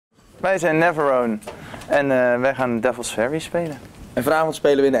Wij zijn Navarone en wij gaan Devil's Ferry spelen. En vanavond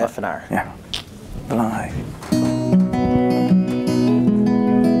spelen we in de Effenaar. Ja, belangrijk.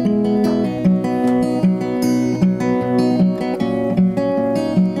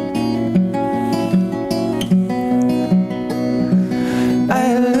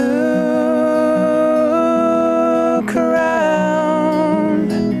 I look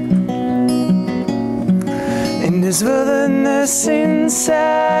around in this wilderness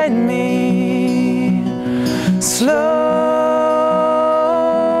inside me, slowly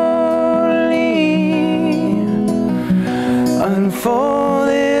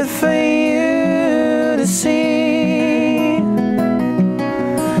unfolded for you to see.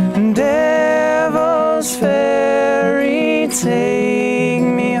 Devil's Ferry, take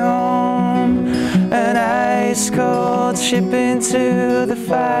me home, an ice cold ship into the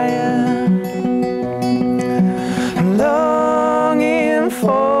fire. I'm longing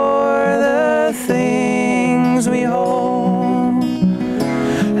for the things we hold,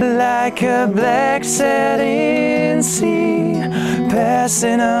 like a black satin sea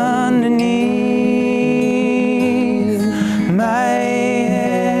passing underneath my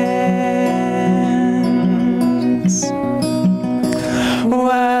hands,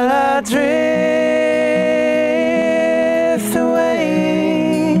 while I drift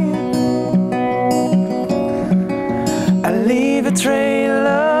away. I leave a trail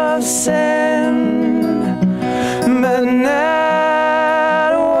of sand, but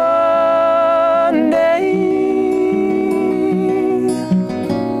not one day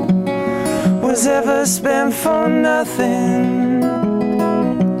was ever spent for nothing.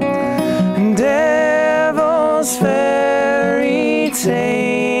 Devil's Ferry,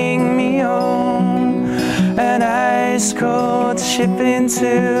 take me home, an ice cold ship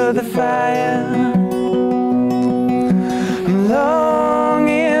into the fire. I'm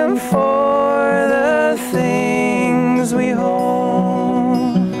longing for the things we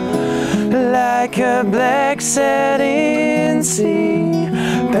hold, like a black satin sea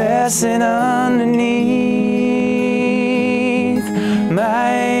passing underneath my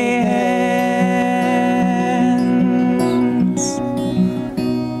hands.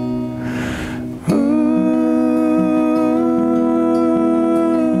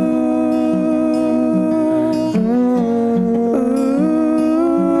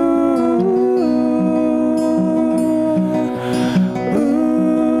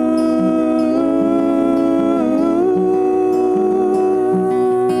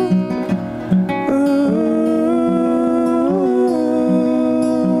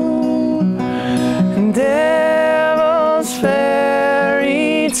 Devil's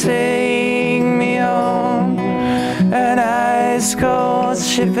Ferry, take me home, an ice cold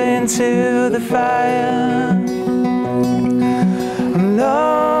ship into the fire. I'm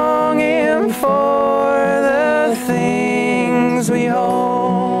longing for the things we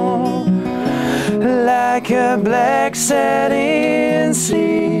hold, like a black satin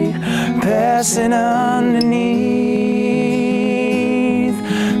sea passing underneath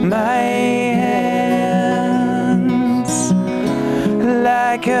my hands,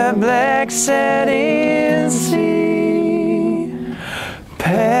 like a black satin sea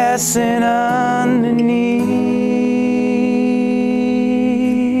passing underneath.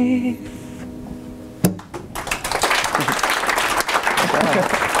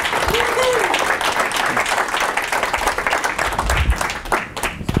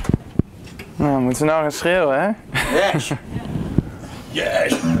 Nou, moeten we nou gaan schreeuwen, hè? Yes!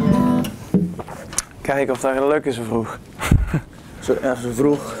 Yes! Kijken of dat gaat lukken zo vroeg. Zo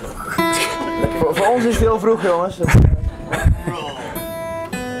vroeg. Voor ons is het heel vroeg, jongens.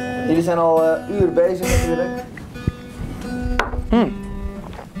 Jullie zijn al uren bezig natuurlijk.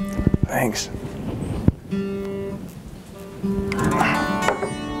 Thanks.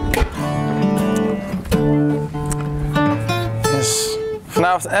 Dus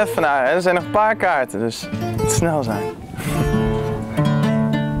vanavond Effenaar, hè? Er zijn nog een paar kaarten, dus het moet snel zijn.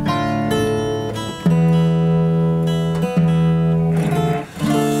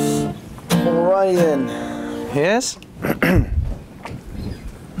 Alright then. Yes?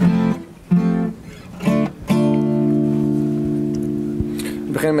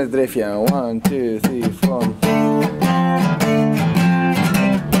 We beginnen met het riffje. 1, 2, 3, 4.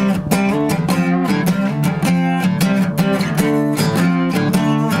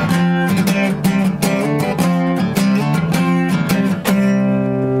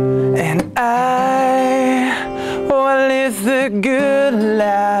 And I live the good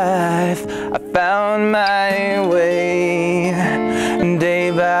life. I found my way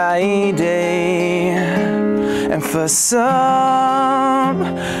day by day. And for some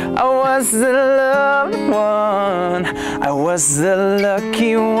I was the loved one, I was the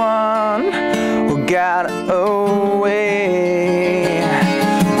lucky one who got away.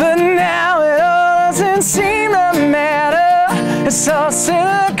 But now it all doesn't seem to matter, it's all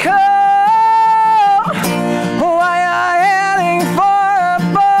cynical. Why are you heading for a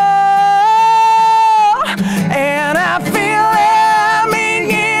ball? And I feel that I'm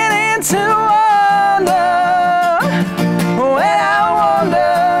beginning to wonder, when I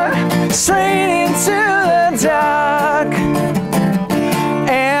wander straight into the dark.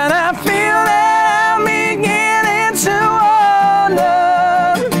 And I feel that I'm beginning to wonder,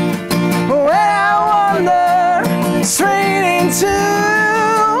 when I wander straight into.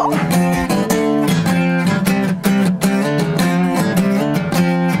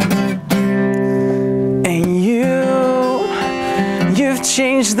 And you've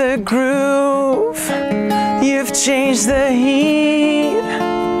changed the groove, you've changed the heat,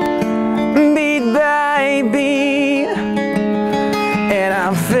 beat by beat. And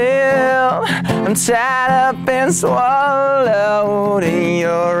I'm tied up and swallowed in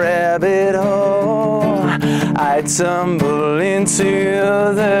your rabbit hole. I tumble into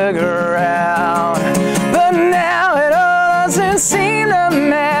the ground, but now it all doesn't seem to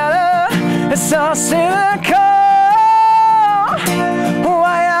matter, it's all cynical.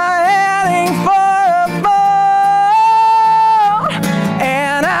 Why are you heading for a ball?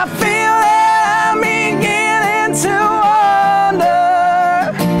 And I feel that I'm beginning to wonder,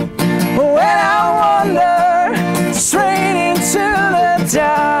 when I wander straight into the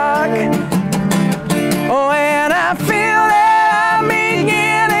dark. Oh, and I feel that I'm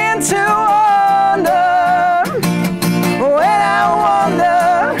beginning to wonder, when I wander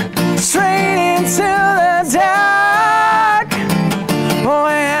straight into the dark. Oh,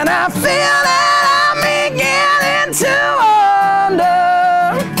 and I feel that I'm beginning to wonder,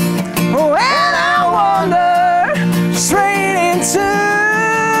 when I wander straight into.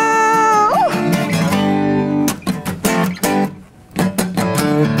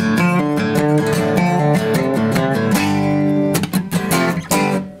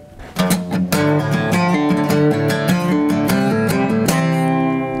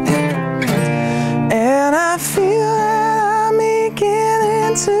 And I feel that I'm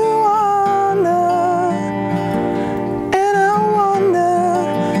beginning to wonder, and I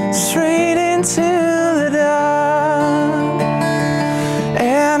wander straight into the dark.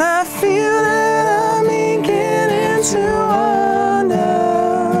 And I feel that I'm beginning to wonder,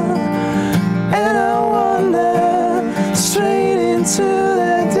 and I wander straight into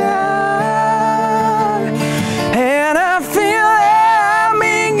the dark. And I feel that I'm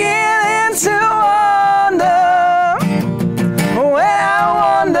beginning to wonder, when I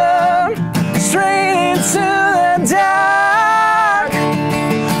wander straight into the dark.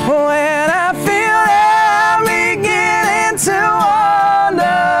 When I feel that I'm beginning to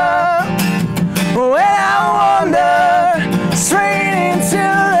wonder, when I wander straight into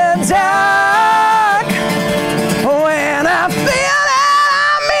the dark. When I feel that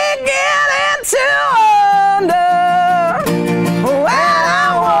I'm beginning to wonder, when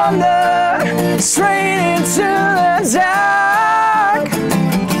I wander straight into the dark.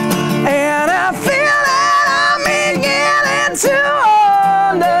 And I feel that I'm beginning to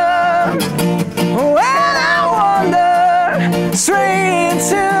wonder, when I wander straight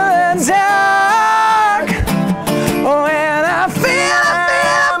into the dark. Oh, and I feel,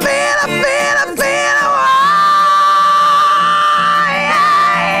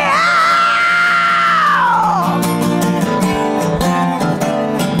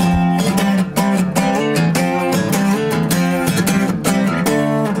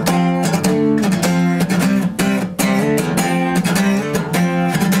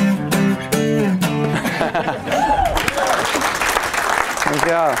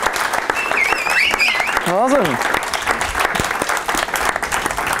 Dankjewel. Dat was hem.